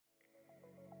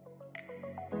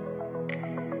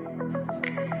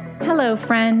Hello,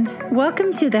 friend.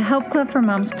 Welcome to the Help Club for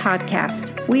Moms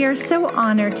podcast. We are so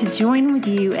honored to join with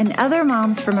you and other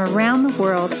moms from around the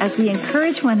world as we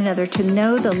encourage one another to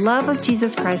know the love of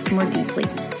Jesus Christ more deeply.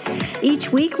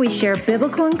 Each week, we share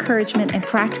biblical encouragement and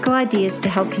practical ideas to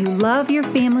help you love your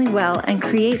family well and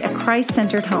create a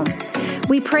Christ-centered home.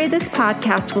 We pray this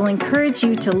podcast will encourage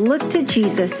you to look to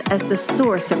Jesus as the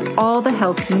source of all the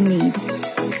help you need.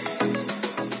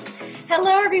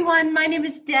 Hello, everyone. My name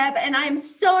is Deb, and I'm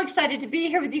so excited to be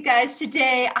here with you guys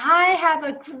today. I have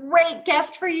a great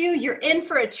guest for you. You're in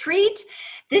for a treat.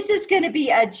 This is going to be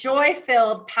a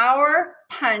joy-filled,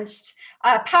 power-packed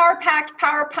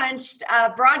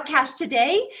broadcast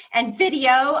today and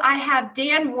video. I have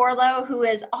Dan Warlow, who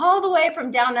is all the way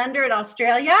from down under in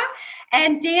Australia.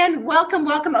 And Dan, welcome.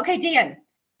 Okay, Dan,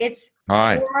 it's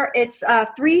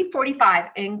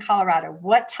 3:45 in Colorado.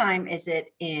 What time is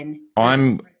it in?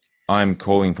 I'm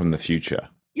calling from the future.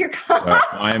 You're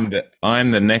calling. So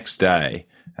I'm the next day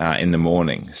in the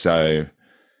morning. So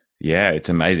yeah, it's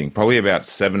amazing. Probably about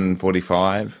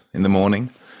 7:45 in the morning.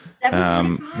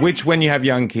 Which, when you have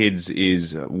young kids,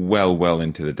 is well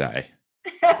into the day,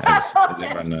 as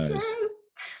everyone knows. True.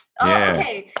 Oh,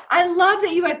 okay. I love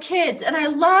that you have kids, and I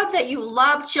love that you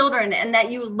love children, and that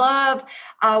you love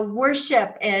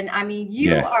worship. And I mean,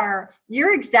 you're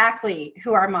exactly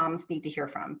who our moms need to hear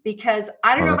from, because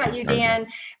I don't know about you, Dan,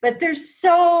 but the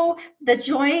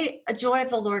joy of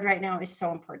the Lord right now is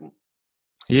so important.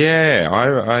 Yeah,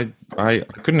 I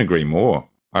couldn't agree more.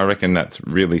 I reckon that's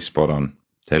really spot on.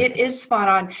 It is spot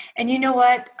on. And you know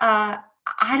what? I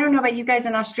don't know about you guys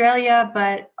in Australia,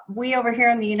 but we over here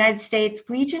in the United States,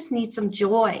 we just need some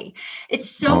joy. It's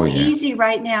so easy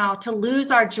right now to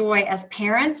lose our joy as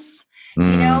parents,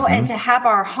 you know, and to have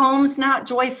our homes not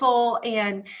joyful.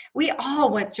 And we all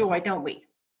want joy, don't we?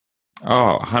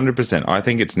 Oh, 100%. I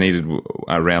think it's needed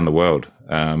around the world,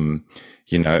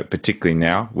 you know, particularly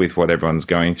now with what everyone's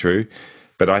going through.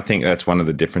 But I think that's one of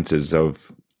the differences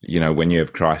of, you know, when you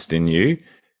have Christ in you.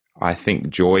 I think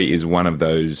joy is one of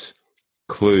those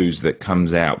clues that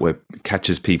comes out where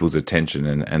catches people's attention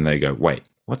and they go, wait,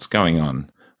 what's going on?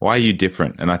 Why are you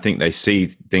different? And I think they see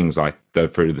things like the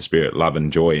fruit of the Spirit, love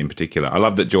and joy in particular. I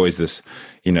love that joy is this,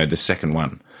 you know, the second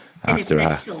one after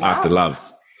love.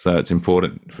 So it's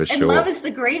important for sure. And love is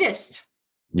the greatest.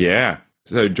 Yeah.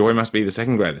 So joy must be the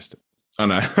second greatest. Oh,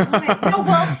 no. Right. No,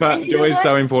 well, but joy is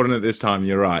so important at this time.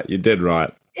 You're right. You're dead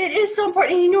right. It is so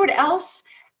important. And you know what else?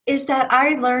 Is that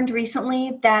I learned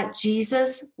recently that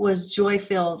Jesus was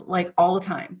joy-filled like all the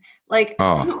time. Like,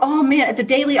 the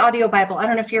Daily Audio Bible. I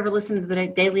don't know if you ever listened to the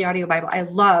Daily Audio Bible. I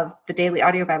love the Daily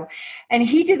Audio Bible. And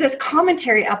he did this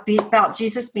commentary about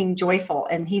Jesus being joyful.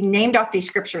 And he named off these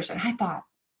scriptures. And I thought,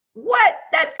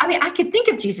 I could think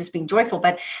of Jesus being joyful,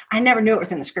 but I never knew it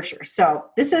was in the scriptures. So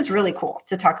this is really cool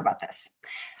to talk about this.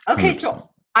 Okay, 100%. So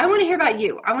I want to hear about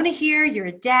you. I want to hear you're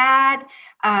a dad.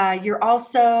 You're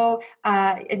also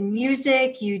in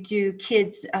music. You do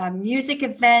kids' music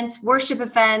events, worship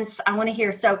events. I want to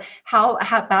hear. So how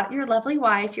about your lovely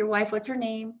wife? Your wife, what's her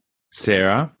name?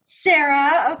 Sarah.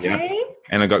 Okay. Yep.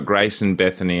 And I got Grace and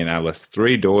Bethany and Alice,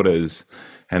 3 daughters,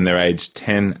 and they're aged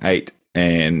 10, 8,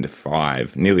 and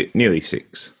 5, nearly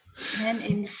 6. 10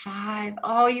 and 5.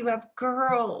 Oh, you have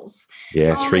girls.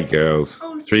 Yeah, 3 girls,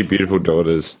 so 3 beautiful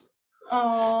daughters.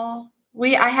 Oh,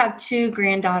 I have 2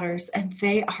 granddaughters, and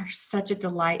they are such a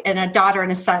delight, and a daughter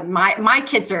and a son. My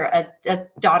kids are a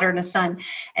daughter and a son,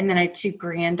 and then I have 2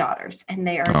 granddaughters, and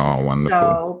they are just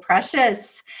so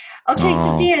precious. Okay,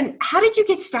 so Dan, how did you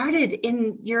get started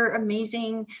in your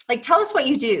amazing, tell us what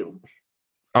you do.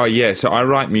 Oh, yeah, so I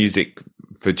write music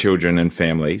for children and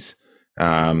families,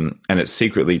 and it's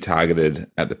secretly targeted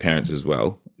at the parents as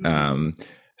well.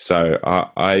 So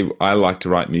I like to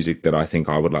write music that I think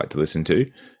I would like to listen to,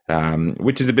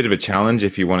 which is a bit of a challenge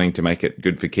if you're wanting to make it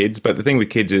good for kids. But the thing with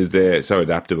kids is they're so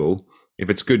adaptable. If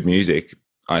it's good music,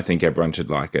 I think everyone should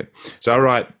like it. So I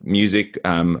write music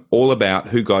all about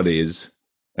who God is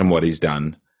and what he's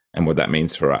done and what that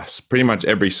means for us. Pretty much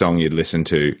every song you'd listen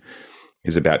to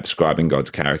is about describing God's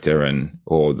character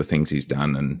or the things he's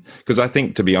done. And because I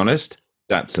think, to be honest,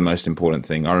 that's the most important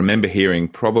thing. I remember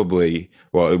hearing it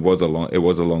was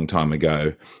a long time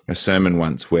ago, a sermon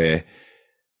once where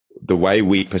the way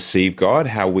we perceive God,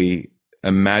 how we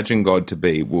imagine God to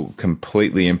be, will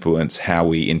completely influence how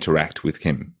we interact with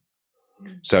him.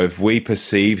 So if we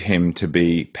perceive him to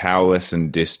be powerless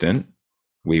and distant,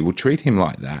 we will treat him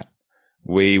like that.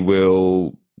 We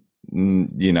will,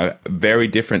 very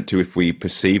different to if we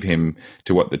perceive him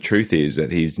to what the truth is,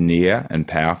 that he's near and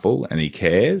powerful and he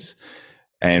cares.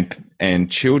 And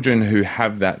children who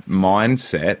have that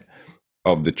mindset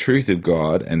of the truth of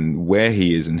God and where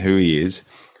he is and who he is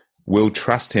will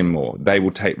trust him more. They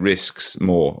will take risks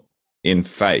more in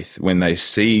faith when they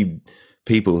see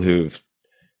people who've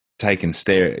taken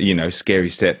scary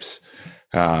steps,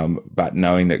 but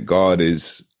knowing that God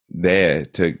is there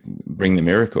to bring the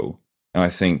miracle. And I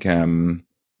think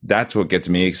that's what gets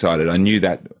me excited. I knew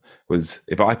that was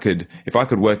if I could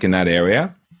work in that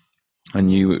area, I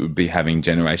knew it would be having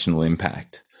generational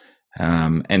impact.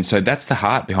 And so that's the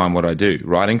heart behind what I do,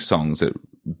 writing songs that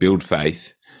build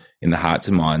faith in the hearts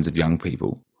and minds of young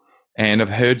people. And I've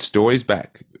heard stories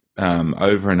back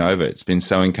over and over. It's been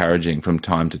so encouraging from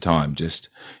time to time, just,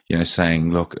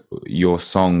 saying, look, your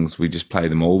songs, we just play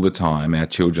them all the time. Our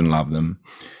children love them.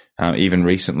 Even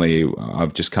recently,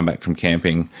 I've just come back from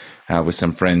camping with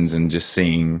some friends and just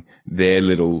seeing their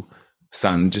little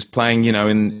son just playing,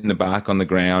 in the bark on the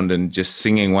ground and just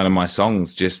singing one of my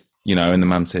songs, and the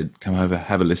mum said, come over,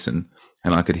 have a listen.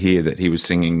 And I could hear that he was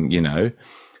singing,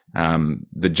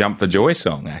 the Jump for Joy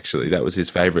song, actually. That was his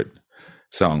favorite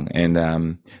song.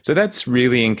 And so that's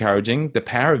really encouraging. The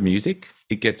power of music,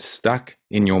 it gets stuck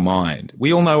in your mind.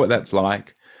 We all know what that's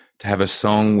like, to have a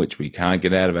song which we can't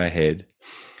get out of our head.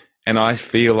 And I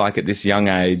feel like at this young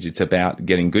age, it's about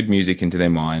getting good music into their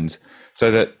minds so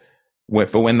that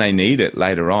for when they need it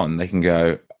later on, they can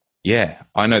go, yeah,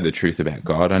 I know the truth about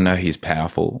God. I know he's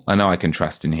powerful. I know I can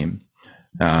trust in him.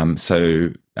 So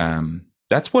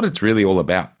that's what it's really all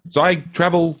about. So I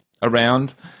travel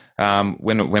around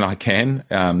when I can,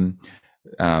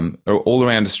 all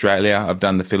around Australia. I've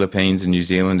done the Philippines and New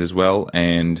Zealand as well,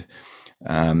 and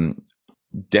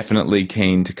definitely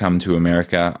keen to come to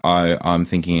America. I'm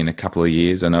thinking in a couple of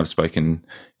years, and I've spoken,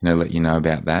 let you know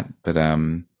about that. But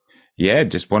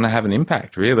just want to have an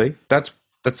impact, really. That's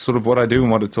sort of what I do and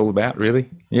what it's all about, really.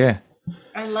 Yeah.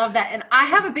 I love that. And I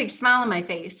have a big smile on my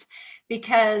face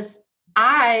because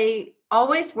I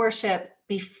always worship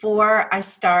before I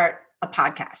start a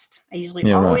podcast. I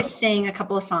usually always sing a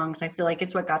couple of songs. I feel like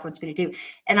it's what God wants me to do.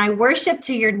 And I worship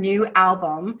to your new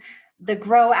album, the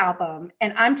Grow album.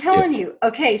 And I'm telling you,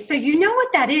 okay, so you know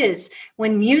what that is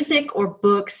when music or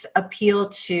books appeal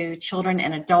to children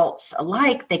and adults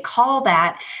alike, they call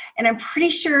that. And I'm pretty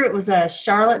sure it was a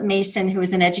Charlotte Mason, who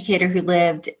was an educator who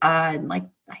lived I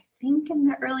think in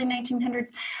the early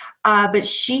 1900s. But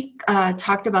she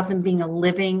talked about them being a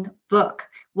living book.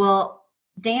 Well,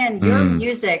 Dan, your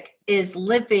music is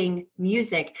living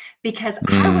music because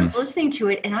I was listening to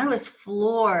it and I was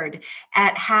floored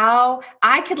at how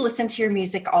I could listen to your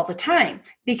music all the time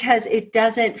because it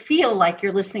doesn't feel like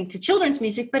you're listening to children's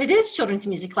music, but it is children's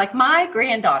music. Like my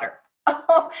granddaughter,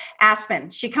 Aspen,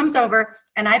 she comes over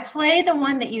and I play the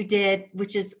one that you did,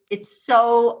 it's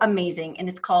so amazing. And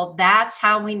it's called That's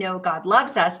How We Know God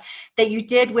Loves Us, that you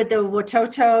did with the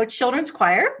Watoto Children's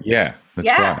Choir. Yeah,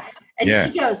 that's right. And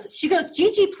she goes,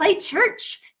 Gigi, play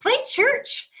church.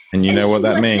 And you know what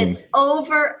that means?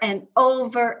 Over and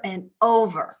over and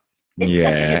over. It's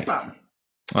such a good song.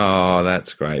 Oh,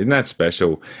 that's great. Isn't that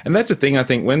special? And that's the thing, I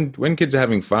think, when kids are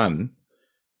having fun,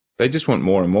 they just want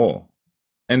more and more.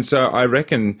 And so I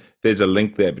reckon there's a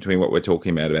link there between what we're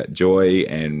talking about joy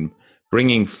and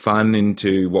bringing fun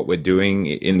into what we're doing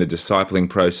in the discipling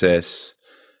process,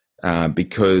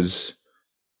 because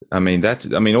all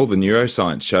the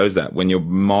neuroscience shows that when your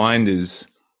mind is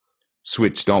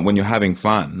switched on, when you're having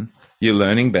fun, you're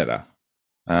learning better.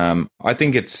 I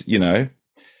think it's,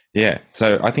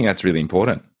 so I think that's really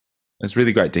important. It's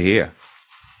really great to hear.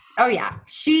 Oh yeah.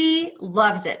 She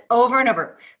loves it over and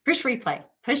over. Push replay.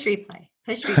 Watch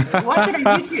it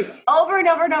on YouTube over and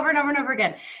over and over and over and over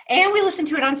again. And we listen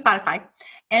to it on Spotify.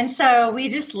 And so we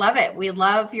just love it. We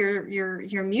love your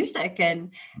music.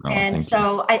 And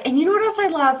so you know what else I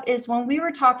love is when we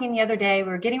were talking the other day, we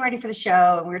were getting ready for the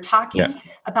show and we were talking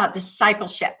about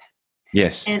discipleship.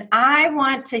 Yes. And I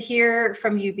want to hear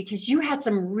from you because you had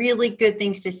some really good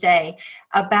things to say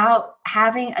about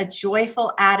having a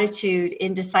joyful attitude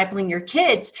in discipling your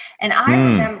kids. And I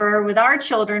remember with our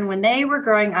children, when they were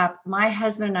growing up, my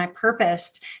husband and I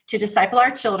purposed to disciple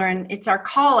our children. It's our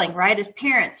calling, right? As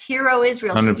parents, hear, O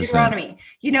Israel, to Deuteronomy.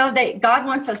 God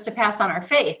wants us to pass on our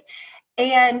faith.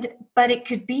 But it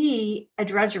could be a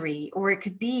drudgery, or it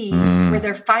could be where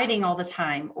they're fighting all the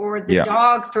time, or the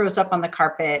dog throws up on the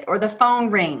carpet, or the phone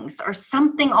rings, or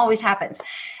something always happens.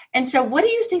 And so what do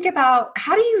you think about,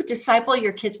 how do you disciple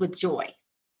your kids with joy?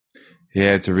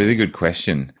 Yeah, it's a really good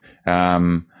question.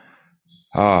 Where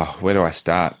do I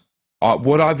start?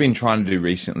 What I've been trying to do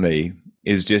recently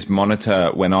is just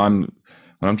monitor when I'm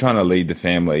trying to lead the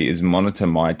family, is monitor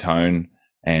my tone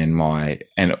and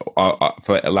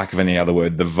for lack of any other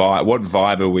word, the vibe. What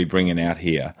vibe are we bringing out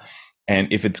here? And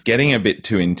if it's getting a bit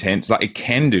too intense, like it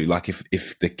can do, like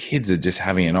if the kids are just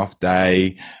having an off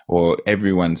day or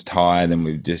everyone's tired and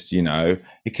we've just,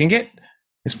 it can get,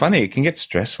 it's funny, it can get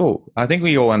stressful. I think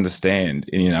we all understand,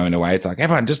 in a way, it's like,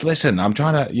 everyone just listen. I'm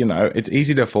trying to, it's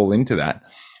easy to fall into that.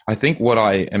 I think what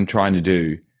I am trying to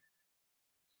do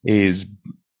is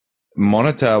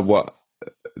monitor what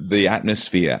the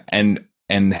atmosphere and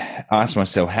ask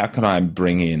myself, how can I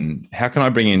bring in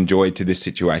joy to this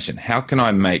situation? How can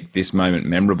I make this moment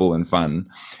memorable and fun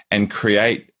and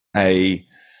create find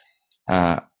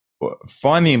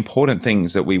the important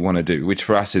things that we want to do, which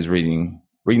for us is reading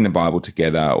the Bible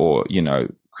together, or,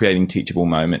 creating teachable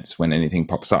moments when anything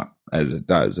pops up, as it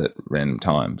does at random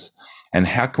times. And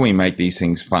how can we make these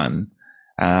things fun?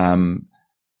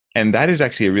 And that is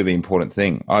actually a really important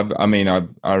thing. I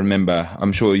remember,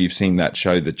 I'm sure you've seen that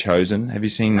show, The Chosen. Have you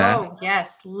seen that? Oh,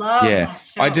 yes. Love that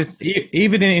show. I just,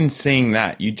 even in seeing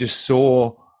that, you just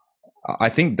saw, I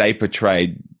think they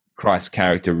portrayed Christ's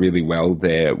character really well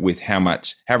there, with how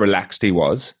relaxed he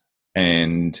was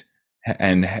and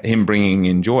him bringing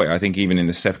in joy. I think even in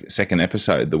the second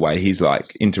episode, the way he's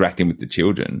like interacting with the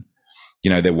children,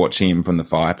 they're watching him from the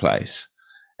fireplace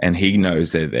and he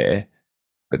knows they're there,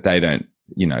 but they don't,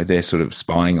 they're sort of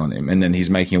spying on him. And then he's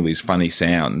making all these funny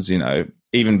sounds,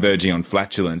 even verging on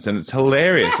flatulence. And it's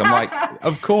hilarious. I'm like,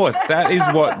 of course, that is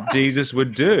what Jesus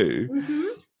would do.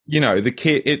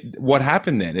 Mm-hmm. What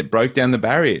happened then? It broke down the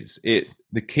barriers.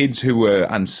 The kids who were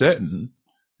uncertain,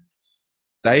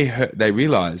 they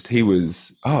realized he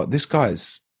was, this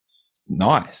guy's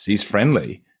nice. He's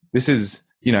friendly. This is,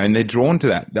 and they're drawn to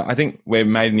that. I think we're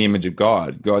made in the image of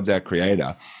God. God's our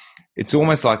creator. It's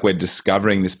almost like we're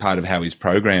discovering this part of how he's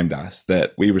programmed us,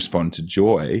 that we respond to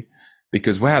joy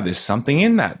because, wow, there's something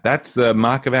in that. That's the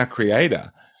mark of our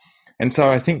creator. And so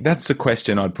I think that's the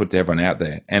question I'd put to everyone out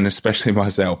there, and especially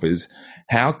myself, is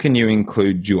how can you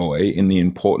include joy in the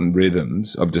important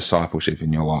rhythms of discipleship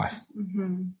in your life?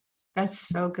 Mm-hmm. That's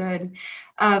so good.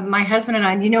 My husband and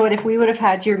I, if we would have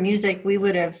had your music, we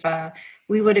would have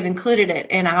included it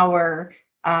in our,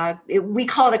 we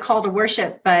call it a call to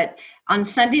worship, but on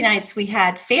Sunday nights we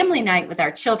had family night with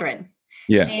our children.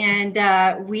 Yeah.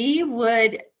 And we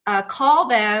would call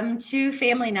them to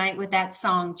family night with that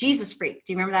song, Jesus Freak.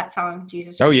 Do you remember that song,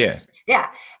 Jesus Freak? Oh, yeah. Yeah.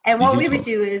 And what we would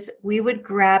do is we would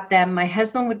grab them. My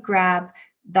husband would grab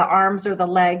the arms or the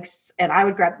legs, and I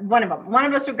would grab one of them. One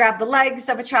of us would grab the legs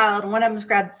of a child, and one of us would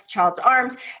grab the child's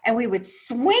arms, and we would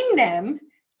swing them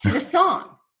to the song.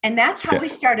 And that's how we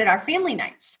started our family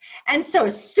nights. And so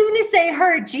as soon as they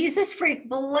heard Jesus Freak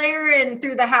blaring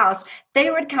through the house,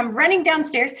 they would come running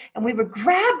downstairs, and we would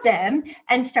grab them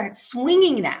and start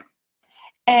swinging them.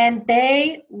 And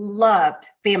they loved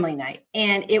family night.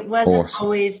 And it wasn't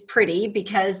always pretty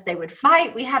because they would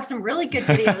fight. We have some really good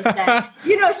videos that,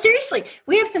 seriously,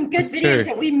 we have some good videos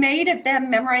that we made of them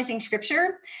memorizing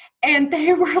scripture. And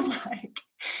they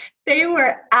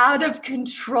were out of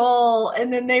control,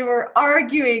 and then they were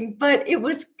arguing, but it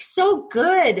was so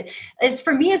good as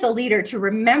for me as a leader to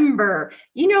remember,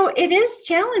 it is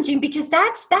challenging because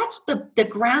that's the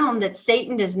ground that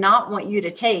Satan does not want you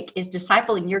to take, is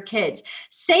discipling your kids.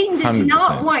 Satan does 100%.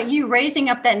 Not want you raising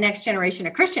up that next generation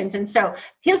of Christians. And so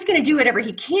he's going to do whatever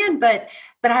he can, but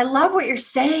I love what you're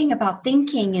saying about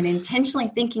thinking and intentionally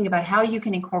thinking about how you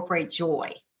can incorporate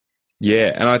joy.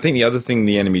 Yeah, and I think the other thing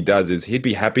the enemy does is he'd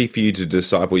be happy for you to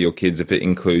disciple your kids if it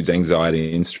includes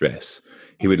anxiety and stress.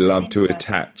 He would love to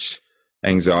attach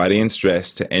anxiety and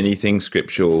stress to anything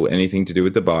scriptural, anything to do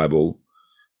with the Bible,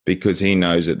 because he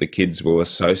knows that the kids will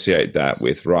associate that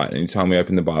with, right, anytime we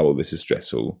open the Bible, this is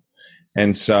stressful.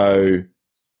 And so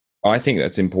I think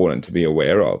that's important to be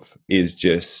aware of, is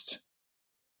just,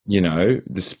 the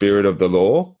spirit of the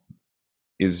law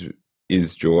is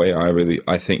joy.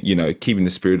 I think, keeping the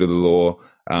spirit of the law.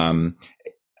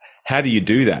 How do you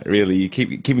do that? Really, you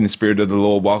keeping the spirit of the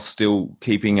law while still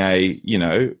keeping a,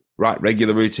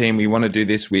 regular routine. We want to do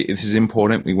this. This is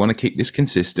important. We want to keep this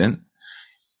consistent,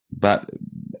 but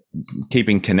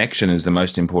keeping connection is the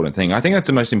most important thing. I think that's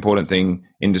the most important thing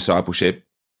in discipleship.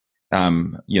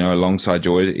 Alongside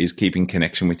joy is keeping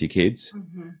connection with your kids.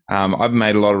 Mm-hmm. I've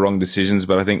made a lot of wrong decisions,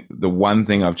 but I think the one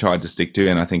thing I've tried to stick to,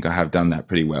 and I think I have done that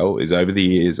pretty well, is over the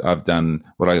years I've done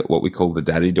what we call the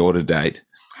daddy-daughter date.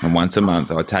 And once a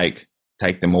month I take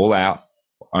them all out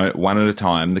one at a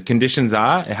time. The conditions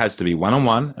are it has to be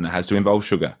one-on-one and it has to involve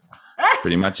sugar.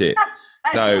 Pretty much it.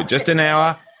 So just an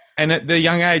hour. And at the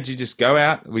young age, you just go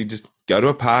out. We just go to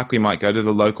a park. We might go to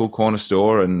the local corner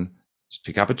store and just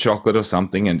pick up a chocolate or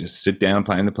something and just sit down and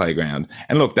play in the playground.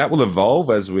 And look, that will evolve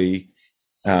as we,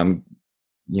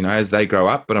 as they grow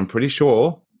up. But I'm pretty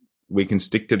sure we can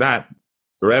stick to that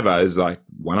forever is like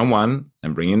one-on-one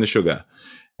and bring in the sugar.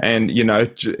 And, you know,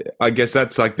 I guess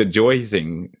that's like the joy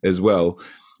thing as well.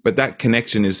 But that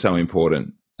connection is so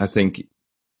important. I think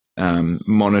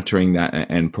monitoring that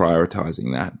and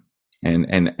prioritizing that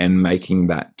and making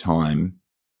that time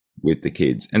with the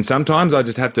kids. And sometimes I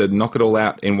just have to knock it all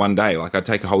out in one day. Like I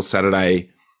take a whole Saturday,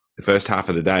 the first half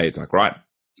of the day. It's like, right,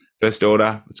 first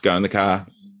order, let's go in the car,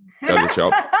 go to the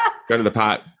shop, go to the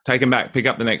park, take them back, pick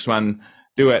up the next one,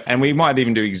 do it. And we might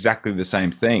even do exactly the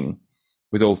same thing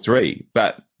with all three.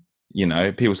 But, you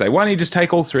know, people say, why don't you just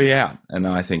take all three out? And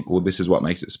I think, well, this is what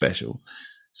makes it special.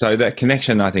 So that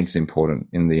connection, I think, is important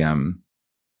in the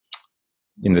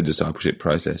discipleship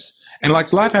process. And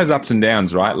like life has ups and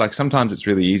downs, right? Like sometimes it's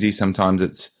really easy, sometimes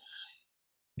it's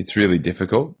really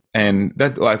difficult. And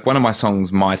that, like one of my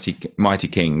songs, Mighty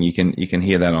King, you can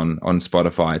hear that on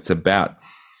Spotify. It's about,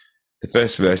 the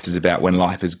first verse is about when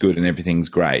life is good and everything's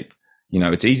great. You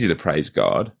know, it's easy to praise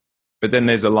God. But then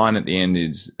there's a line at the end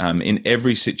is, in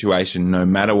every situation, no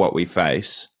matter what we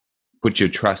face, put your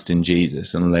trust in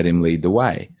Jesus and let him lead the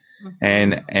way.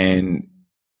 Mm-hmm. And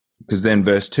because then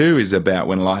verse 2 is about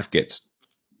when life gets,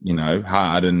 you know,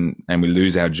 hard and we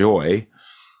lose our joy.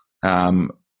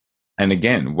 And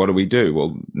again, what do?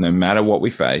 Well, no matter what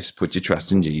we face, put your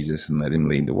trust in Jesus and let him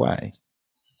lead the way.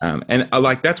 And I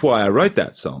like, that's why I wrote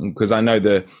that song, because I know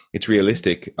it's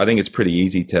realistic. I think it's pretty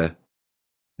easy to,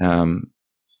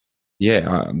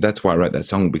 that's why I wrote that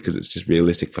song, because it's just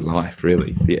realistic for life,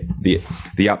 really. The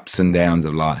ups and downs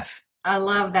of life. I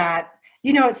love that.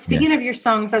 You know, speaking of your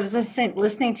songs, I was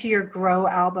listening to your Grow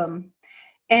album,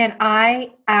 and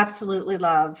I absolutely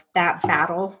love that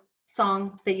battle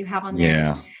song that you have on there.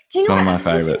 Yeah. Do you know one what? of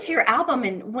my favorites. To your album,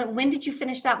 and when did you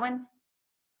finish that one?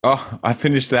 Oh, I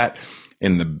finished that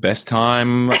in the best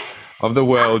time of the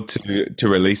world to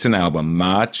release an album,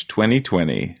 March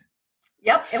 2020.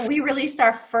 Yep, and we released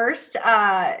our first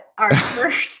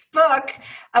book.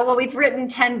 Well, we've written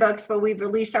 10 books, but we've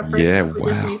released our first book with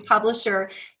this new publisher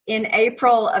in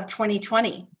April of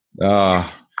 2020.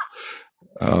 Oh,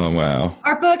 wow.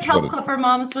 Our book, Help Club for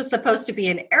Moms, was supposed to be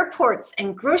in airports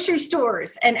and grocery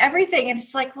stores and everything. And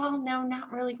it's like, well, no,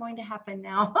 not really going to happen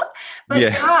now.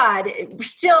 But God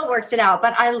still worked it out.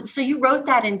 But so you wrote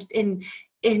that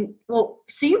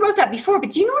so you wrote that before,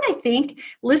 but do you know what I think?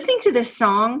 Listening to this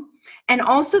song and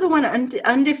also the one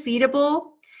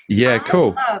Undefeatable. Yeah,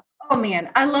 cool.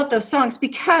 I love those songs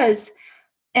because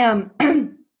I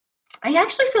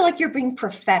actually feel like you're being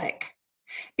prophetic.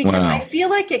 Because I feel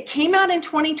like it came out in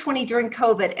 2020 during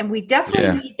COVID, and we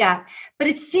definitely need that. But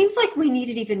it seems like we need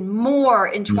it even more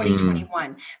in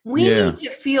 2021. We need to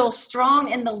feel strong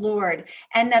in the Lord,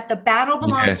 and that the battle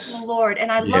belongs to the Lord.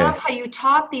 And I love how you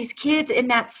taught these kids in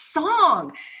that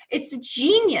song. It's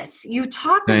genius. You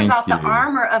talked about the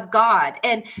armor of God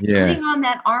and putting on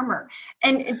that armor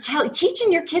and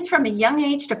teaching your kids from a young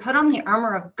age to put on the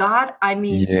armor of God. I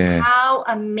mean, how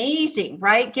amazing,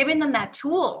 right? Giving them that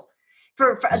tool.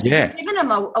 For giving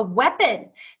them a weapon,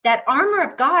 that armor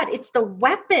of God, it's the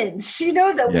weapons,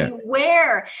 that we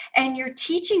wear. And you're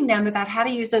teaching them about how to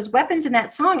use those weapons in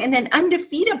that song. And then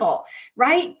Undefeatable,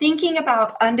 right? Thinking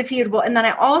about Undefeatable. And then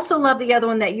I also love the other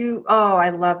one that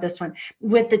I love this one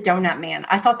with the Donut Man.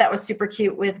 I thought that was super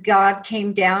cute with God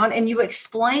came down, and you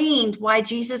explained why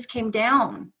Jesus came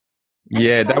down.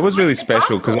 That was really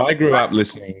special because I grew up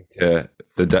listening to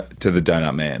the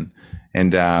Donut Man,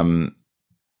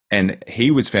 and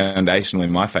he was foundational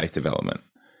in my faith development.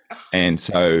 And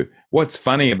so what's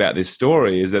funny about this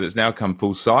story is that it's now come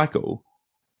full cycle,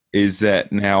 is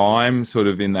that now I'm sort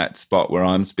of in that spot where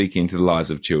I'm speaking to the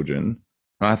lives of children.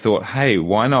 And I thought, hey,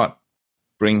 why not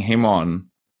bring him on?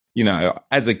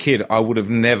 As a kid, I would have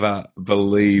never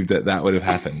believed that would have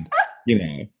happened,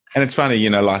 And it's funny,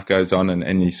 life goes on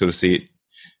and you sort of see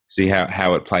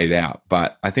how it played out.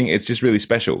 But I think it's just really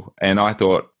special. And I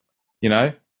thought,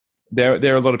 there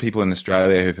are a lot of people in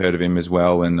Australia who've heard of him as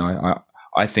well, and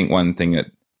I think one thing that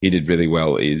he did really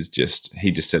well is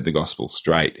he just said the gospel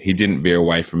straight. He didn't veer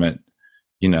away from it,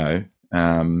 and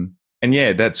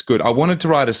that's good. I wanted to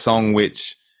write a song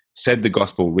which said the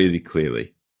gospel really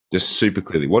clearly, just super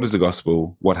clearly. What is the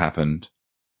gospel? What happened?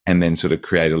 And then sort of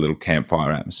create a little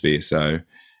campfire atmosphere. So,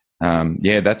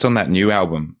 that's on that new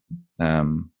album,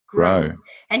 Grow.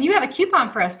 And you have a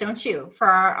coupon for us, don't you? For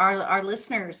our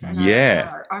listeners and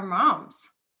our moms.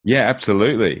 Yeah,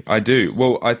 absolutely. I do.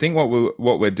 Well, I think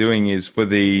what we're doing is for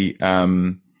the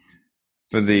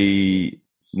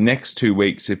next 2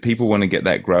 weeks, if people want to get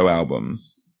that Grow album,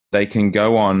 they can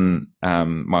go on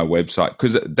my website,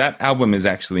 because that album is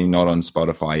actually not on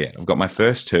Spotify yet. I've got my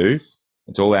first 2.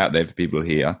 It's all out there for people to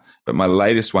hear. But my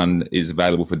latest one is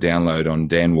available for download on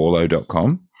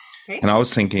danwarlow.com. Okay. And I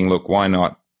was thinking, look, why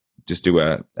not just do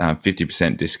a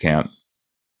 50% discount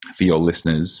for your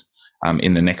listeners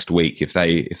in the next week if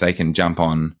they can jump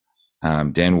on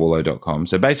danwarlow.com.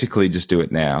 So basically just do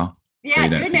it now. Yeah, so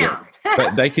do it now.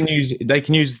 But they can use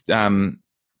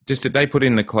just if they put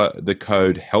in the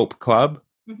code HELP Club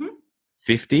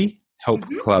 50,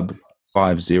 HELP Club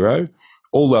 50,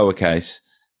 all lowercase,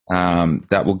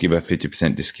 that will give a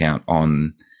 50% discount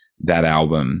on that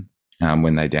album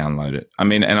when they download it. I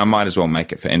mean, and I might as well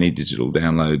make it for any digital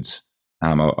downloads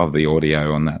of the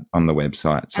audio on the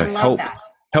website. So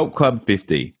HELP Club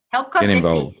 50. HELP Club 50. Get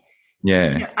involved.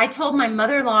 Yeah. I told my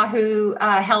mother-in-law who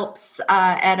helps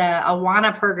at a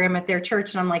Awana program at their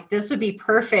church, and I'm like, this would be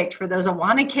perfect for those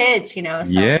Awana kids, So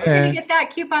we're going to get that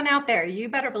coupon out there. You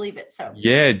better believe it. So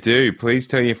yeah, do. Please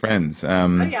tell your friends.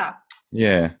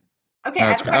 Yeah. Okay.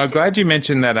 No, I'm glad you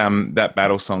mentioned that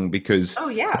battle song because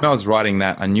when I was writing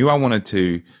that, I knew I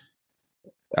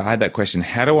had that question.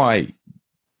 How do I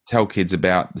tell kids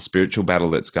about the spiritual battle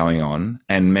that's going on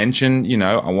and mention,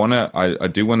 I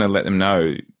do want to let them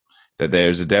know that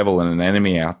there's a devil and an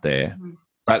enemy out there,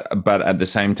 but at the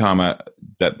same time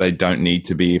that they don't need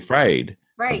to be afraid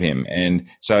of him. And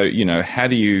so, how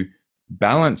do you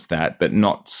balance that but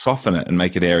not soften it and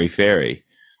make it airy-fairy?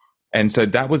 And so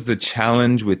that was the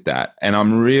challenge with that. And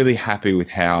I'm really happy with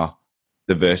how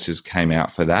the verses came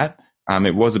out for that.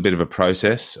 It was a bit of a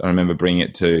process. I remember bringing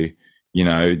it to,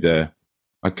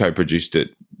 I co-produced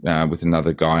it with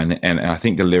another guy, and I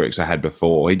think the lyrics I had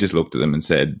before, he just looked at them and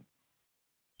said,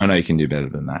 I know you can do better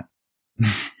than that.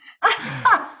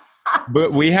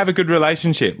 But we have a good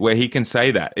relationship where he can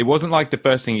say that. It wasn't like the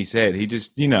first thing he said. He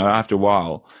just, after a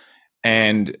while,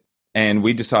 and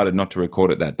we decided not to record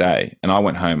it that day. And I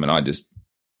went home and I just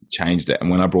changed it.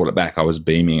 And when I brought it back, I was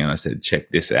beaming and I said,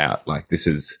 check this out. Like this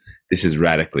is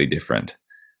radically different.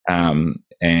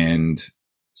 And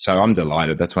so I'm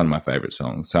delighted. That's one of my favorite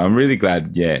songs. So I'm really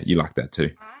glad, you like that too.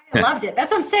 I loved it.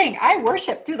 That's what I'm saying. I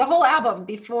worshiped through the whole album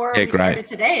before we started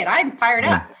today, and I'm fired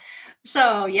up.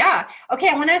 So, Okay,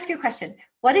 I want to ask you a question.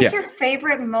 What is your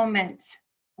favorite moment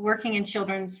working in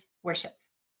children's worship?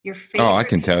 Your favorite? Oh, I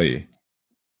can tell you.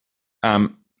 I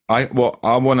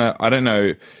don't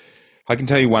know. I can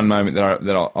tell you one moment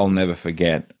that I'll never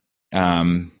forget,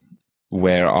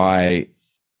 where I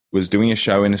was doing a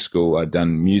show in a school. I'd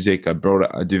done music. I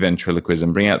do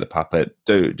ventriloquism, bring out the puppet,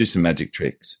 do some magic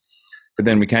tricks. But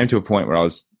then we came to a point where I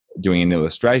was doing an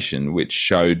illustration which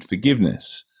showed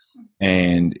forgiveness.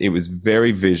 And it was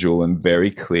very visual and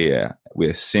very clear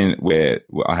where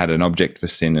I had an object for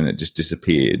sin and it just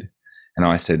disappeared. And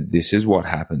I said, this is what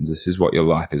happens. This is what your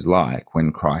life is like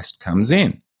when Christ comes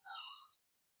in.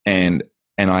 And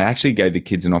I actually gave the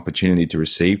kids an opportunity to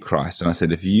receive Christ. And I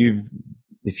said, if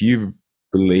you've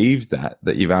believed that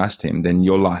you've asked him, then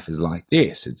your life is like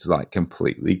this. It's like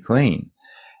completely clean.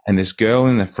 And this girl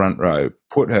in the front row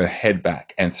put her head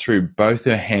back and threw both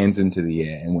her hands into the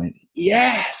air and went,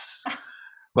 yes,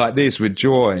 like this with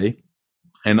joy.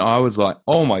 And I was like,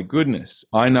 oh my goodness.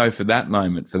 I know for that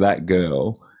moment, for that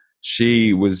girl, she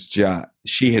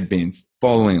had been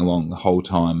following along the whole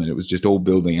time and it was just all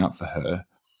building up for her.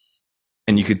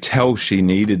 And you could tell she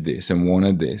needed this and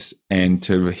wanted this. And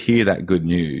to hear that good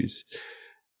news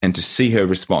and to see her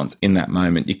response in that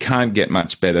moment, you can't get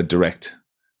much better direct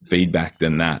feedback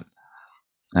than that,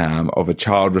 of a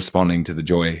child responding to the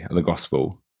joy of the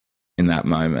gospel in that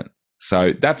moment.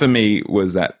 So that for me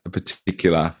was a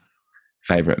particular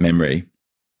favorite memory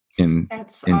in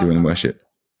doing worship.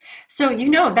 So,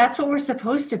 that's what we're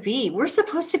supposed to be. We're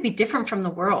supposed to be different from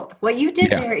the world. What you did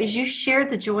there is you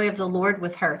shared the joy of the Lord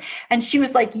with her. And she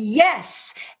was like,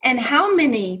 yes. And how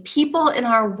many people in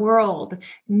our world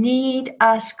need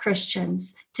us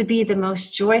Christians to be the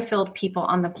most joy-filled people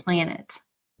on the planet?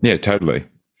 Yeah, totally.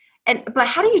 But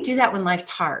how do you do that when life's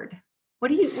hard? What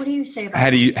do you say about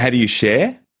that? How do you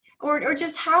share? Or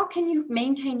just how can you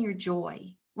maintain your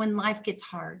joy when life gets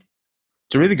hard?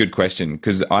 It's a really good question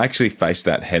because I actually faced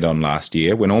that head on last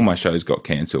year when all my shows got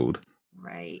cancelled.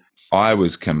 Right. I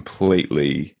was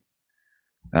completely,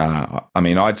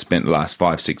 I'd spent the last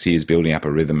 5-6 years building up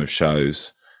a rhythm of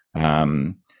shows.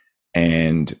 And,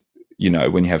 when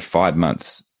you have 5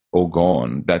 months all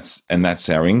gone, that's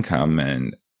our income.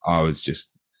 And I was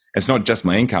it's not just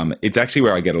my income. It's actually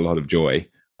where I get a lot of joy.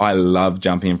 I love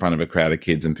jumping in front of a crowd of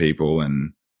kids and people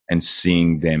and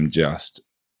seeing them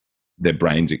their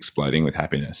brains exploding with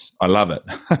happiness. I love it.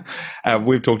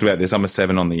 We've talked about this. I'm a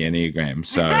 7 on the Enneagram.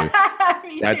 So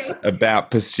that's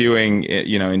about pursuing,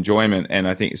 enjoyment. And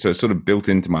I think so it's sort of built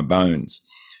into my bones.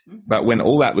 But when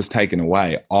all that was taken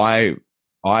away, I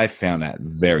I found that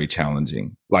very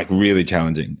challenging, like really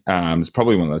challenging. It's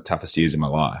probably one of the toughest years of my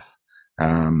life.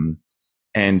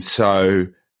 And so,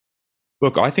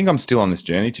 look, I think I'm still on this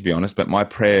journey, to be honest, but my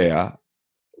prayer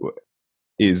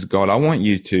is, God, I want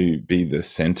you to be the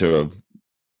center of,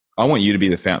 I want you to be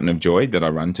the fountain of joy that I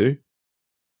run to.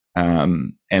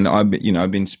 And I've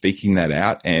been speaking that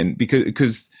out, and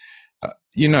because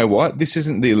you know what,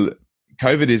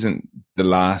 COVID isn't the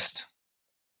last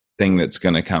thing that's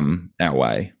going to come our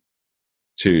way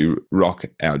to rock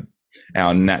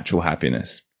our natural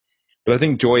happiness. But I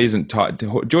think joy is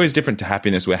different to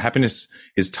happiness, where happiness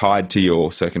is tied to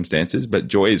your circumstances, but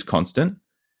joy is constant.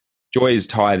 Joy is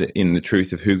tied in the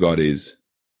truth of who God is.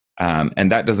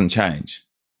 And that doesn't change.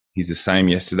 He's the same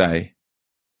yesterday,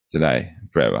 today,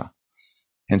 forever.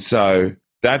 And so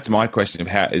that's my question of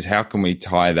how can we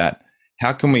tie that?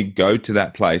 How can we go to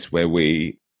that place where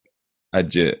we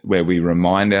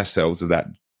remind ourselves of that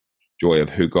joy of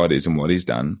who God is and what He's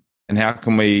done? And how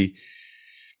can we,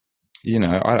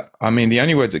 I mean, the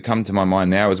only words that come to my mind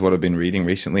now is what I've been reading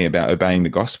recently about obeying the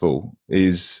gospel.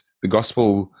 Is the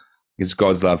gospel is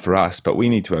God's love for us, but we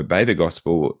need to obey the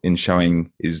gospel in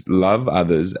showing is love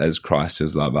others as Christ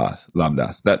has loved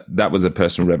us. That was a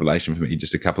personal revelation for me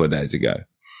just a couple of days ago.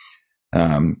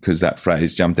 Because that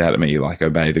phrase jumped out at me, like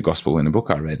obey the gospel, in a book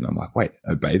I read. And I'm like, wait,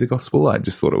 obey the gospel? I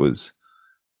just thought it was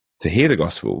to hear the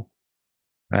gospel.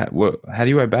 How do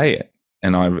you obey it?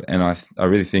 And I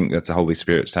really think that's the Holy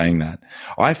Spirit saying that.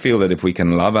 I feel that if we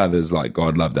can love others like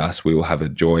God loved us, we will have a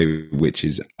joy which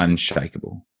is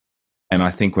unshakable. And I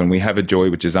think when we have a joy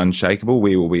which is unshakable,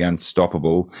 we will be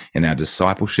unstoppable in our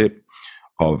discipleship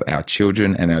of our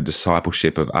children and our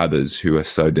discipleship of others who are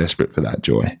so desperate for that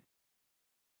joy.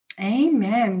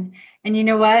 Amen. And you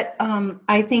know what?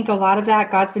 I think a lot of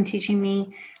that, God's been teaching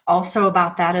me also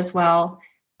about that as well.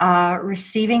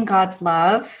 Receiving God's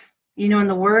love. In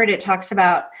the Word, it talks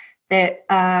about that,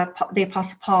 the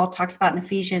Apostle Paul talks about in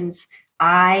Ephesians,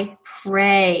 I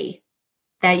pray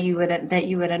that you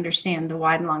would understand the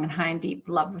wide and long and high and deep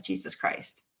love of Jesus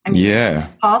Christ. I mean, yeah.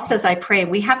 Paul says, I pray.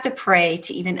 We have to pray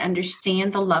to even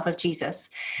understand the love of Jesus.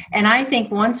 And I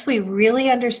think once we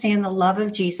really understand the love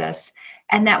of Jesus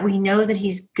and that we know that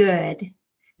He's good,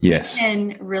 yes, we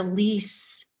can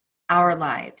release our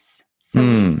lives. So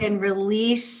we can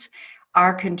release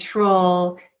our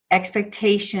control,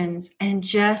 expectations, and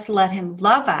just let Him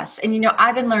love us. And,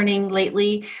 I've been learning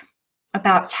lately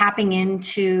about tapping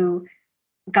into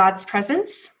God's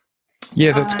presence.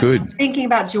 Yeah, that's good. Thinking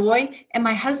about joy. And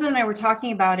my husband and I were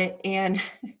talking about it. And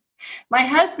my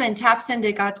husband taps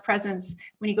into God's presence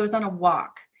when he goes on a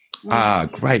walk.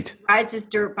 Great. Rides his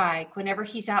dirt bike whenever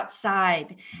he's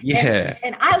outside. Yeah.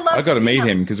 And I love I got to meet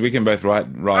him because we can both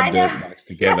ride dirt bikes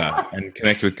together and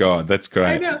connect with God. That's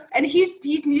great. I know. And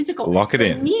he's musical. Lock it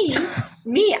in.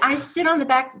 Me, I sit on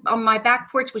my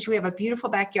back porch, which we have a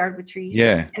beautiful backyard with trees.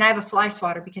 Yeah. And I have a fly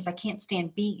swatter because I can't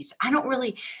stand bees. I don't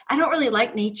really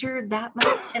like nature that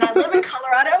much. And I live in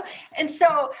Colorado. And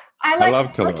so I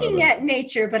like looking at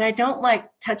nature, but I don't like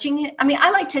touching it. I mean,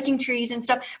 I like touching trees and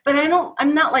stuff, but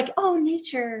I'm not like, oh,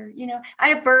 nature, I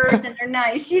have birds and they're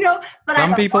nice, but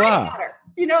some people are, water,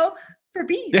 for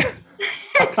bees.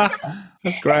 Yeah.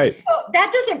 That's great. So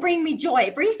that doesn't bring me joy.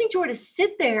 It brings me joy to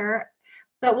sit there.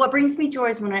 But what brings me joy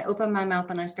is when I open my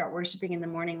mouth and I start worshiping in the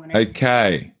morning.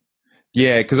 Okay.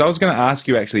 Yeah, because I was going to ask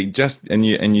you actually and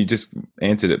you just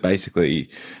answered it basically.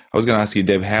 I was going to ask you,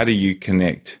 Deb, how do you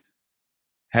connect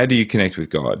with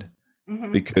God?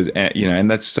 Mm-hmm. Because, and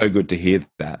that's so good to hear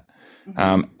that.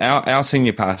 Mm-hmm. Our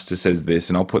senior pastor says this,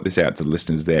 and I'll put this out to the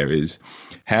listeners there, is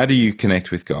how do you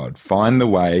connect with God? Find the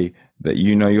way that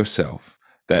you know yourself,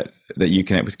 that you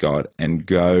connect with God, and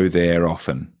go there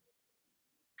often.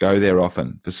 Go there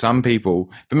often. For some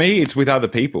people, for me, it's with other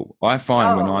people. I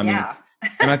find when I'm in,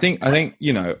 and I think, I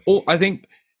think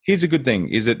here's a good thing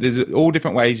is that there's all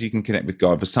different ways you can connect with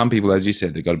God. For some people, as you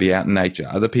said, they've got to be out in nature.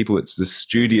 Other people, it's the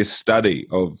studious study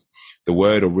of the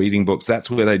Word or reading books. That's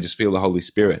where they just feel the Holy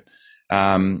Spirit.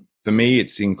 For me,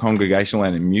 it's in congregational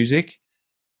and in music.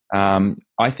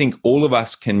 I think all of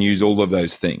us can use all of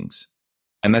those things,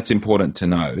 and that's important to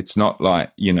know. It's not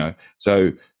like,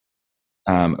 so.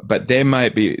 But there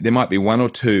might be one or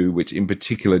two which in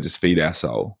particular just feed our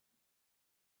soul.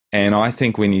 And I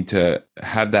think we need to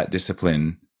have that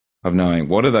discipline of knowing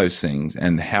what are those things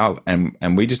and how,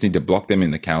 and we just need to block them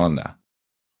in the calendar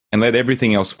and let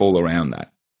everything else fall around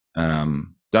that.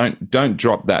 Don't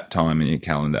drop that time in your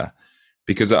calendar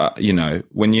because,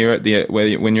 when you're at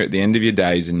the end of your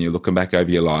days and you're looking back over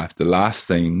your life, the last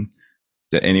thing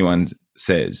that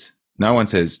no one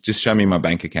says, just show me my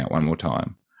bank account one more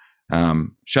time.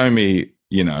 Show me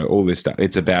all this stuff.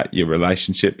 It's about your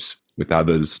relationships with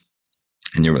others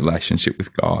and your relationship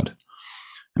with God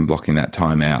and blocking that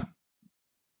time out.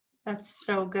 That's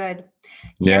so good.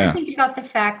 Do you ever think about the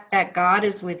fact that God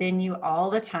is within you all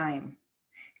the time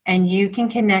and you can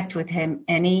connect with him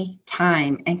any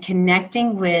time, and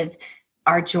connecting with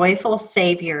our joyful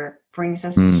Savior brings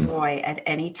us joy at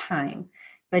any time.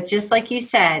 But just like you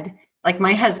said, like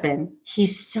my husband,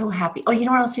 he's so happy. Oh, you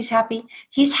know what else he's happy?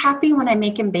 He's happy when I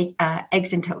make him bake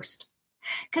eggs and toast.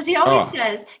 Because he always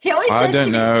says, I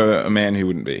don't know a man who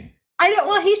wouldn't be. I know.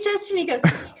 Well, he says to me, he goes,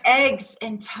 eggs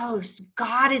and toast.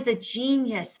 God is a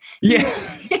genius. Yeah. He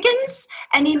made chickens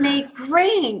and he made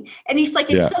grain. And he's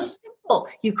like, it's so simple.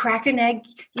 You crack an egg,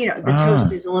 the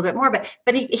toast is a little bit more,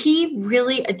 but he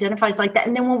really identifies like that.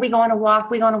 And then when we go on a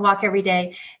walk every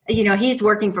day. He's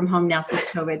working from home now since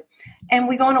COVID. And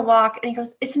we go on a walk and he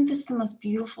goes, isn't this the most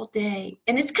beautiful day?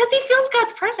 And it's because he feels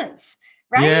God's presence,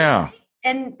 right? Yeah.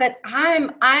 But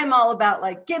I'm all about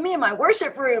like, get me in my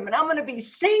worship room and I'm going to be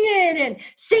singing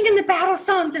the battle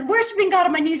songs and worshiping God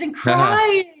on my knees and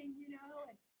crying,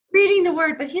 and reading the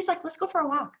word. But he's like, let's go for a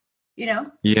walk,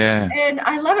 Yeah. And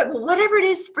I love it. Well, whatever it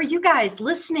is for you guys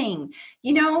listening,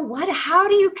 how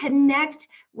do you connect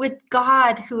with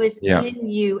God who is in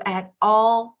you at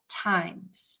all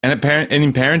times? And in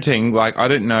parenting, like, I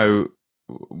don't know,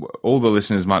 all the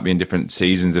listeners might be in different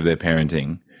seasons of their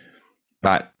parenting.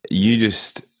 But you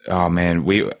just, oh man,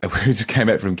 we just came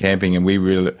back from camping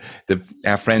and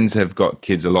our friends have got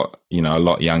kids a lot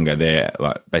younger. They're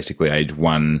like basically age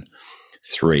 1,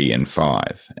 3, and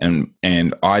 5. And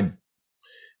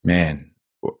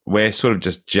we're sort of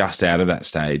just out of that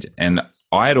stage. And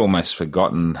I had almost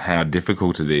forgotten how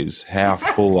difficult it is, how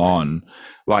full on,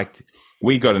 like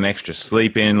we got an extra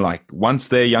sleep in, like once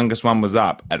their youngest one was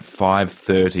up at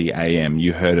 5:30 a.m.,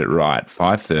 you heard it right,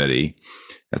 5:30.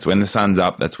 That's when the sun's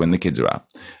up. That's when the kids are up.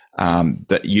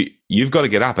 That you've got to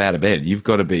get up out of bed. You've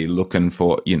got to be looking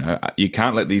for, you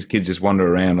can't let these kids just wander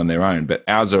around on their own. But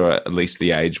ours are at least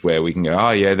the age where we can go,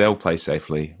 oh yeah, they'll play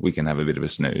safely. We can have a bit of a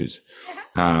snooze.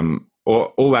 Or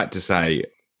all that to say,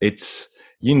 it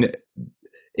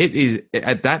is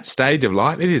at that stage of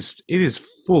life, it is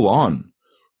full on.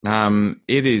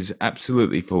 It is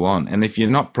absolutely full on. And if you're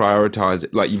not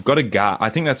prioritizing, like you've got to guard, I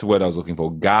think that's the word I was looking for,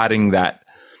 guarding that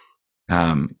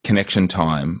connection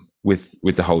time with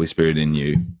the Holy Spirit in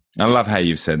you. I love how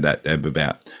you've said that, Deb,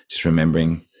 about just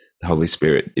remembering the Holy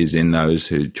Spirit is in those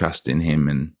who trust in him.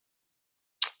 And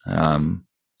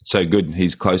it's so good.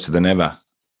 He's closer than ever.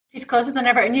 He's closer than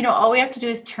ever. And, all we have to do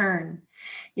is turn.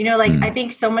 I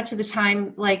think so much of the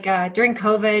time, like during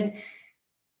COVID,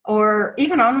 or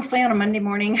even honestly on a Monday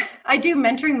morning, I do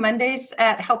mentoring Mondays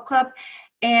at Help Club.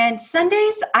 And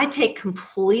Sundays, I take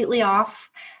completely off.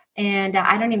 And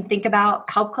I don't even think about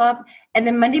Help Club. And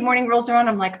then Monday morning rolls around.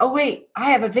 I'm like, oh, wait, I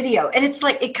have a video. And it's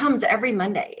like, it comes every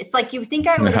Monday. It's like, you think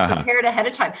I would have prepared ahead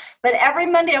of time. But every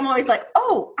Monday, I'm always like,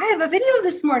 oh, I have a video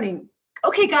this morning.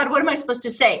 Okay, God, what am I supposed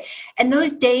to say? And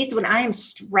those days when I am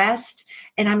stressed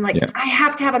and I'm like, I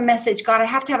have to have a message. God, I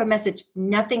have to have a message.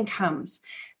 Nothing comes.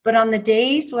 But on the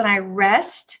days when I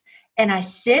rest and I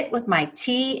sit with my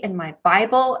tea and my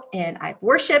Bible and I've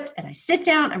worshiped and I sit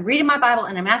down, I'm reading my Bible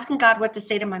and I'm asking God what to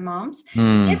say to my moms.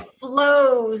 It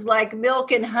flows like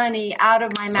milk and honey out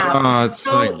of my mouth. Oh, it's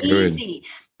so easy.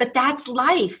 But that's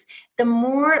life. The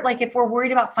more, like if we're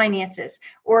worried about finances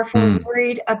or if we're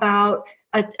worried about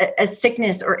a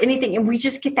sickness or anything, and we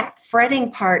just get that fretting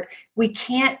part, we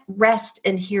can't rest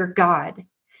and hear God.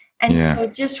 And so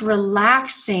just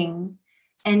relaxing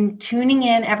and tuning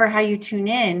in ever how you tune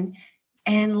in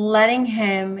and letting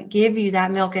him give you that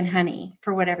milk and honey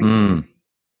for whatever you need.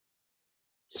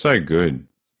 So good.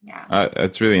 Yeah.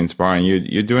 It's really inspiring.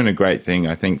 You're doing a great thing.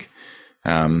 I think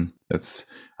I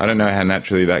don't know how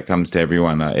naturally that comes to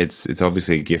everyone. It's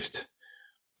obviously a gift,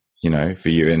 for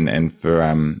you and for,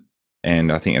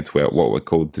 and I think that's what we're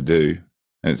called to do.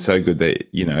 And it's so good that,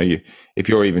 if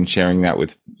you're even sharing that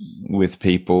with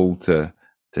people to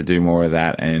do more of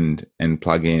that and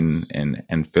plug in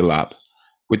and fill up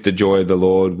with the joy of the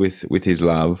Lord, with his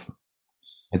love.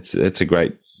 It's a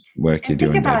great work you're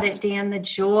doing. Think about it, Dan. The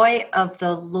joy of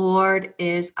the Lord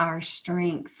is our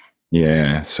strength.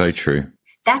 Yeah, so true.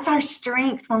 That's our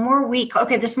strength when we're weak.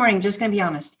 Okay, this morning, just going to be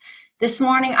honest. This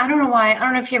morning, I don't know why. I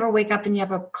don't know if you ever wake up and you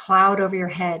have a cloud over your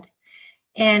head.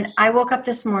 And I woke up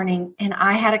this morning and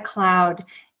I had a cloud.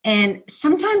 And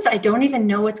sometimes I don't even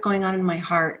know what's going on in my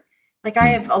heart. Like I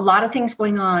have a lot of things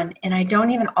going on and I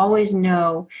don't even always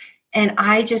know. And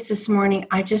this morning,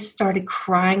 I just started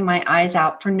crying my eyes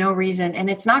out for no reason. And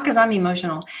it's not because I'm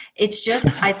emotional. It's just,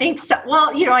 I think,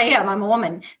 I'm a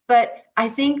woman. But I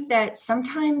think that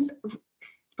sometimes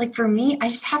like for me, I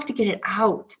just have to get it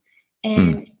out.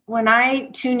 And when I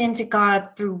tune into God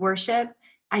through worship,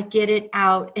 I get it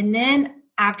out. And then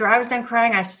after I was done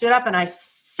crying, I stood up and I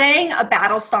sang a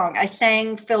battle song. I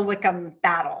sang Phil Wickham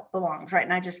Battle Belongs, right?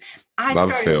 And I love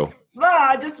started, Phil.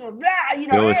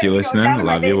 Phil, if you're listening,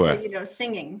 love your work.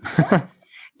 Singing.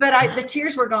 But the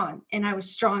tears were gone and I was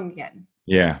strong again.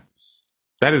 Yeah.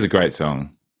 That is a great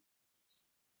song.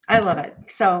 I love it.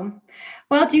 So,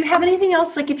 well, do you have anything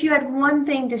else? Like if you had one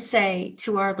thing to say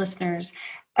to our listeners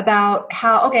about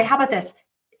how about this?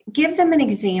 Give them an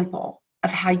example of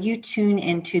how you tune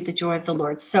into the joy of the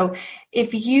Lord. So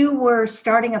if you were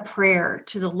starting a prayer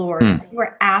to the Lord, you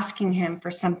were asking him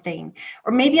for something,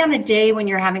 or maybe on a day when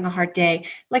you're having a hard day,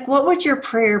 like what would your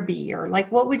prayer be? Or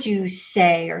like, what would you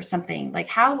say or something? Like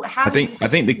how I think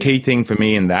the key thing for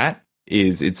me in that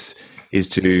is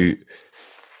to,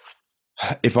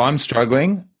 if I'm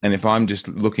struggling and if I'm just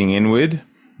looking inward,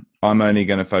 I'm only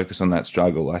going to focus on that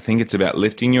struggle. I think it's about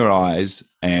lifting your eyes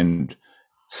and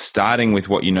starting with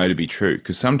what you know to be true,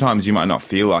 because sometimes you might not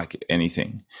feel like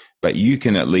anything, but you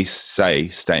can at least say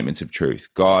statements of truth.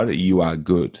 God, you are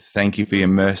good. Thank you for your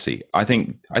mercy. I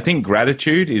think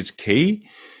gratitude is key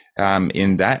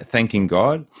in that, thanking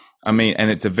God. I mean,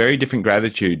 and it's a very different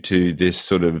gratitude to this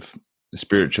sort of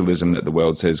spiritualism that the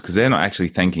world says, because they're not actually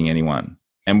thanking anyone,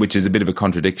 and which is a bit of a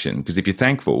contradiction, because if you're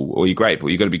thankful or you're grateful,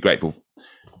 you've got to be grateful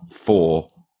for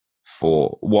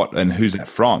what and who's that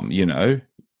from, you know?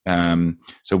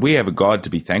 So we have a God to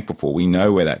be thankful for. We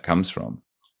know where that comes from.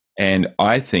 And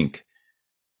I think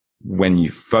when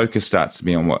your focus starts to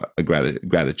be on what a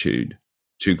gratitude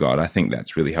to God, I think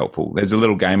that's really helpful. There's a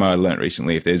little game I learned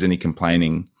recently. If there's any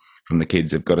complaining from the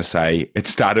kids, they've got to say, it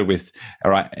started with,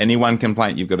 all right, any one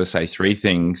complaint, you've got to say 3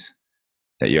 things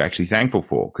that you're actually thankful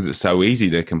for, because it's so easy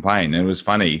to complain. And it was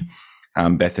funny.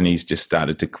 Bethany's just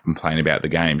started to complain about the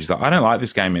game. She's like, I don't like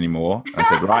this game anymore. I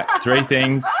said, right, 3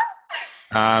 things.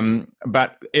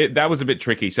 But that was a bit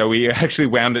tricky. So we actually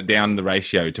wound it down the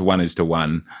ratio to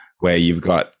 1:1, where you've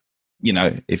got, you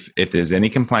know, if there's any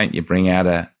complaint, you bring out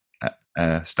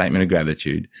a statement of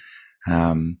gratitude.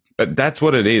 But that's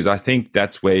what it is. I think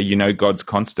that's where, you know, God's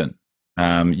constant.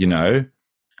 Set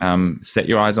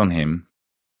your eyes on him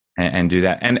and do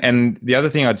that. And the other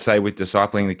thing I'd say with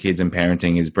discipling the kids and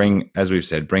parenting is as we've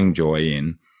said, bring joy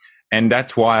in. And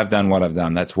that's why I've done what I've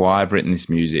done. That's why I've written this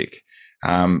music.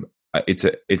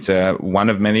 It's a one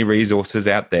of many resources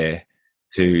out there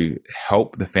to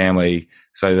help the family,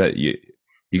 so that you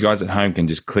guys at home can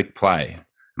just click play.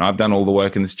 And I've done all the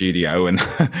work in the studio, and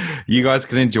you guys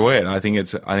can enjoy it. I think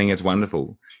it's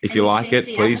wonderful. If you like it,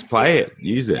 please play it,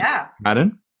 use it. Yeah.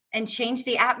 Pardon? And change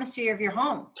the atmosphere of your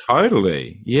home.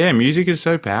 Totally. Yeah, music is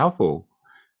so powerful.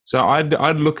 So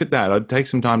I'd look at that. I'd take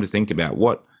some time to think about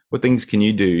what things can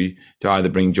you do to either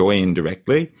bring joy in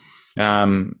directly,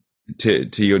 to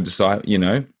your disciple, you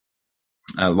know,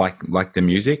 like the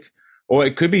music, or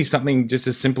it could be something just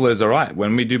as simple as, all right,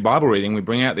 when we do Bible reading, we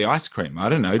bring out the ice cream. I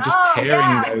don't know, just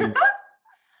pairing those.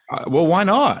 Well, why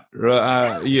not?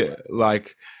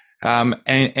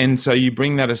 And so you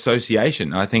bring that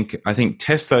association. I think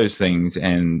test those things,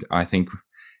 and I think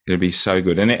it'll be so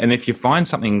good. And if you find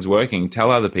something's working,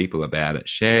 tell other people about it.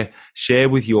 Share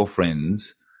with your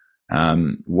friends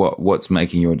what's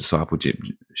making your discipleship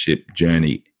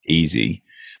journey easy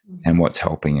and what's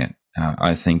helping it.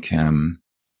 I think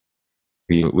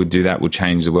we would do that. We'll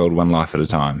change the world one life at a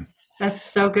time. That's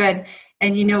so good.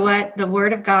 And you know what? The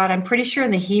word of God, I'm pretty sure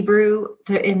in the Hebrew,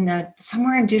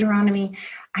 somewhere in Deuteronomy,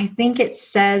 I think it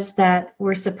says that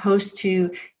we're supposed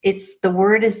to, the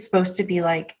word is supposed to be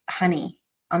like honey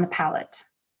on the palate.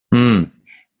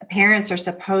 Parents are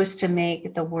supposed to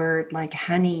make the word like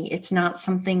honey. It's not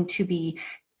something to be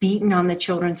beaten on the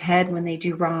children's head when they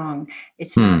do wrong.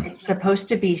 It's not, it's supposed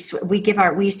to be, we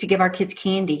used to give our kids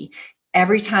candy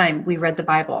every time we read the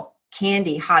Bible.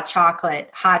 Candy, hot chocolate,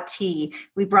 hot tea.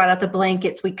 We brought out the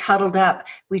blankets. We cuddled up.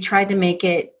 We tried to make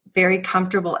it very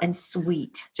comfortable and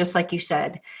sweet, just like you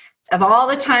said. Of all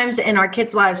the times in our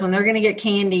kids' lives when they're going to get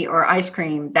candy or ice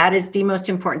cream, that is the most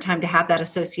important time to have that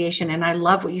association. And I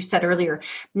love what you said earlier,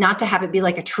 not to have it be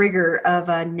like a trigger of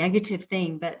a negative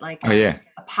thing, but like a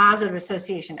positive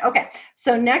association. Okay.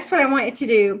 So next, what I want you to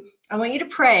do, I want you to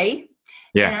pray.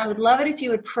 Yeah. And I would love it if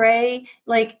you would pray,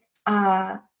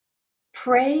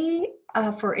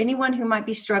 for anyone who might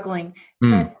be struggling.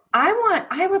 But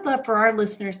I would love for our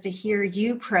listeners to hear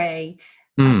you pray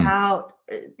about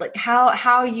like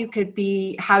how you could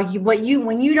be,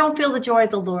 when you don't feel the joy of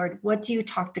the Lord, what do you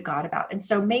talk to God about? And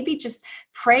so maybe just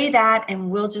pray that,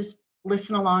 and we'll just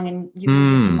listen along, and you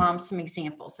can give mom some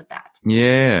examples of that.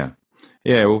 Yeah.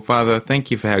 Yeah. Well, Father,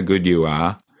 thank you for how good you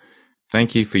are.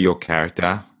 Thank you for your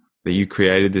character, that you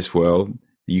created this world,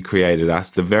 that you created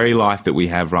us. The very life that we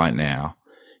have right now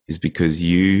is because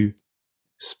you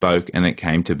spoke and it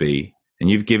came to be, and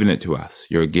you've given it to us.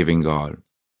 You're a giving God.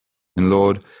 And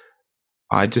Lord,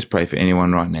 I just pray for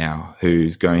anyone right now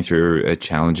who's going through a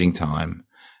challenging time,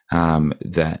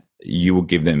 that you will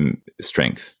give them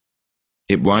strength.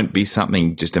 It won't be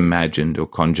something just imagined or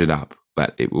conjured up,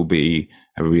 but it will be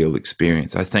a real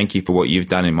experience. I thank you for what you've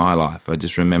done in my life. I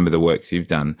just remember the works you've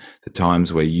done, the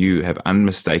times where you have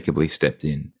unmistakably stepped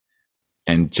in.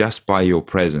 And just by your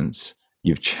presence,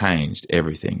 you've changed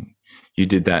everything. You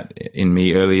did that in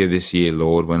me earlier this year,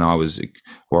 Lord, when I was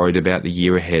worried about the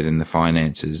year ahead and the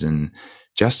finances, and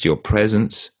just your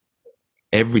presence,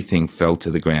 everything fell to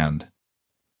the ground.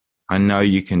 I know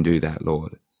you can do that,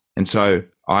 Lord. And so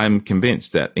I'm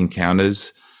convinced that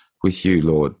encounters with you,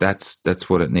 Lord, that's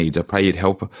what it needs. I pray you'd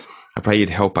help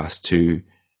us to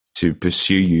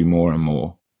pursue you more and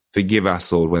more. Forgive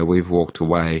us, Lord, where we've walked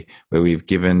away, where we've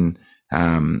given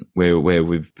where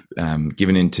we've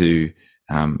given into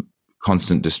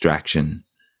constant distraction.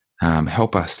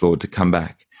 Help us, Lord, to come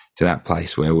back to that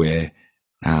place where we're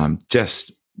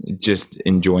just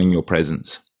enjoying your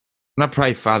presence. And I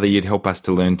pray, Father, you'd help us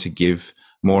to learn to give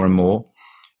more and more,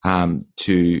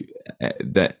 to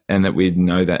that, and that we'd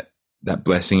know that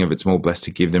blessing of it's more blessed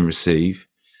to give than receive.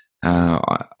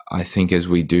 I think as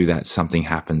we do that, something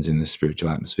happens in the spiritual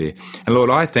atmosphere. And Lord,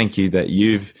 I thank you that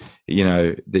you've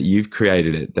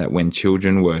created it, that when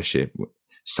children worship,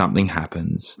 something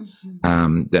happens.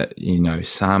 Mm-hmm. That,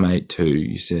 Psalm 8:2,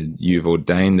 you said, you've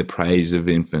ordained the praise of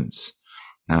infants,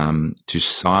 to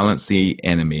silence the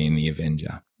enemy and the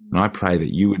avenger. And I pray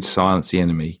that you would silence the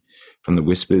enemy from the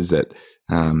whispers that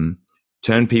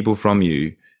turn people from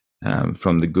you,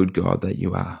 from the good God that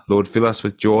you are. Lord, fill us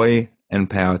with joy and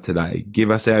power today.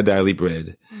 Give us our daily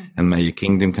bread, and may your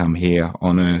kingdom come here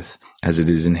on earth as it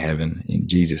is in heaven. In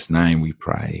Jesus' name we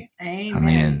pray.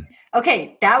 Amen.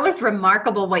 Okay, that was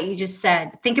remarkable what you just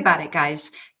said. Think about it, guys.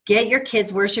 Get your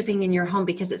kids worshiping in your home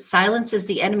because it silences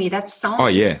the enemy. That's Psalm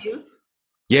 2.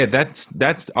 Yeah,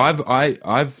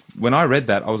 I've when I read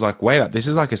that, I was like, wait up, this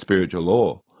is like a spiritual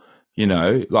law.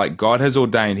 Like God has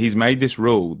ordained, he's made this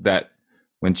rule that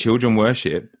when children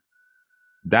worship,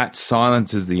 that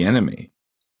silences the enemy.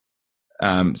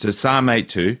 So Psalm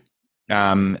 8:2,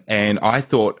 and I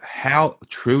thought, how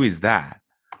true is that?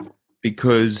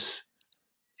 Because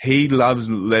he loves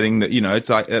letting it's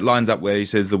like, it lines up where he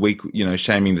says the weak,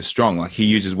 shaming the strong. Like he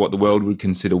uses what the world would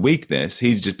consider weakness.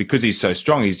 He's just, because he's so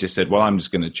strong, he's just said, well, I'm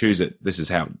just going to choose it. This is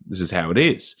how it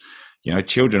is.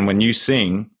 Children, when you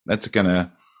sing, that's going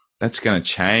to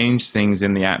change things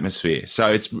in the atmosphere.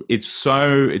 So it's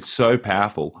so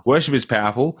powerful. Worship is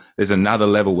powerful. There's another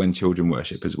level when children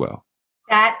worship as well.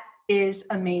 That is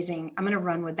amazing. I'm going to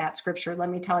run with that scripture. Let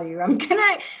me tell you, I'm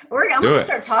going to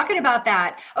start talking about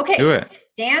that. Okay. Do it.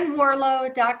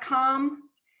 danwarlow.com.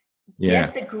 Yeah.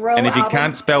 Get the Grow And if you album.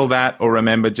 can't spell that or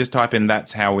remember, just type in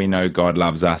 "That's How We Know God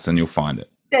Loves Us" and you'll find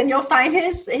it. Then you'll find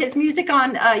his music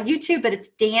on YouTube, but it's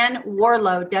Dan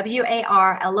Warlow,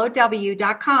 WARLOW.com.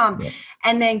 Yeah.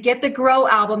 And then get the Grow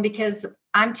album, because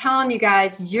I'm telling you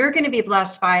guys, you're going to be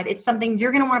blessed by it. It's something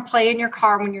you're going to want to play in your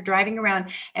car when you're driving around.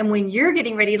 And when you're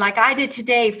getting ready, like I did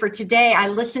today, I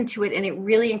listened to it and it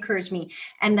really encouraged me.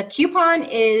 And the coupon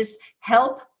is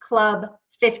Help Club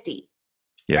 50,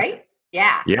 right?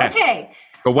 Yeah. Okay.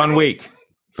 For 1 week.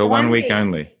 For 1 week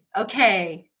only.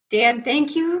 Okay. Dan,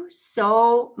 thank you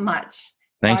so much.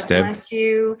 Thanks, Deb. God bless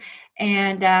you.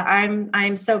 And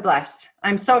I'm so blessed.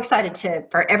 I'm so excited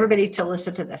for everybody to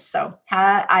listen to this. So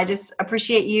I just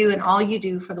appreciate you and all you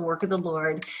do for the work of the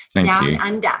Lord. Thank you. Down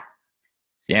under.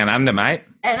 Down under, mate.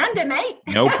 And under, mate.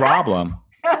 No problem.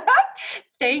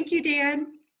 Thank you, Dan.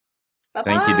 Bye-bye.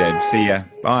 Thank you, Deb. See ya.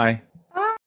 Bye.